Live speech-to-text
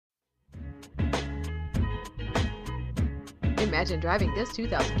Imagine driving this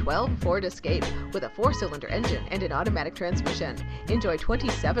 2012 Ford Escape with a 4-cylinder engine and an automatic transmission. Enjoy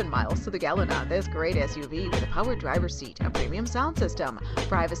 27 miles to the gallon on this great SUV with a power driver's seat, a premium sound system,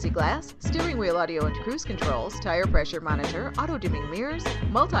 privacy glass, steering wheel audio and cruise controls, tire pressure monitor, auto-dimming mirrors,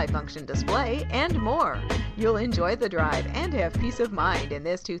 multi-function display, and more. You'll enjoy the drive and have peace of mind in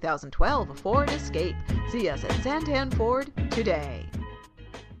this 2012 Ford Escape. See us at Santan Ford today.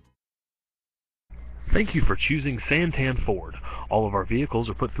 Thank you for choosing Santan Ford. All of our vehicles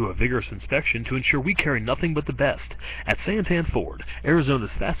are put through a vigorous inspection to ensure we carry nothing but the best. At Santan Ford,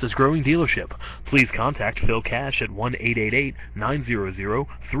 Arizona's fastest growing dealership. Please contact Phil Cash at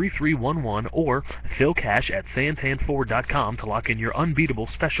 1-888-900-3311 or philcash@santanford.com to lock in your unbeatable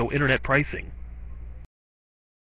special internet pricing.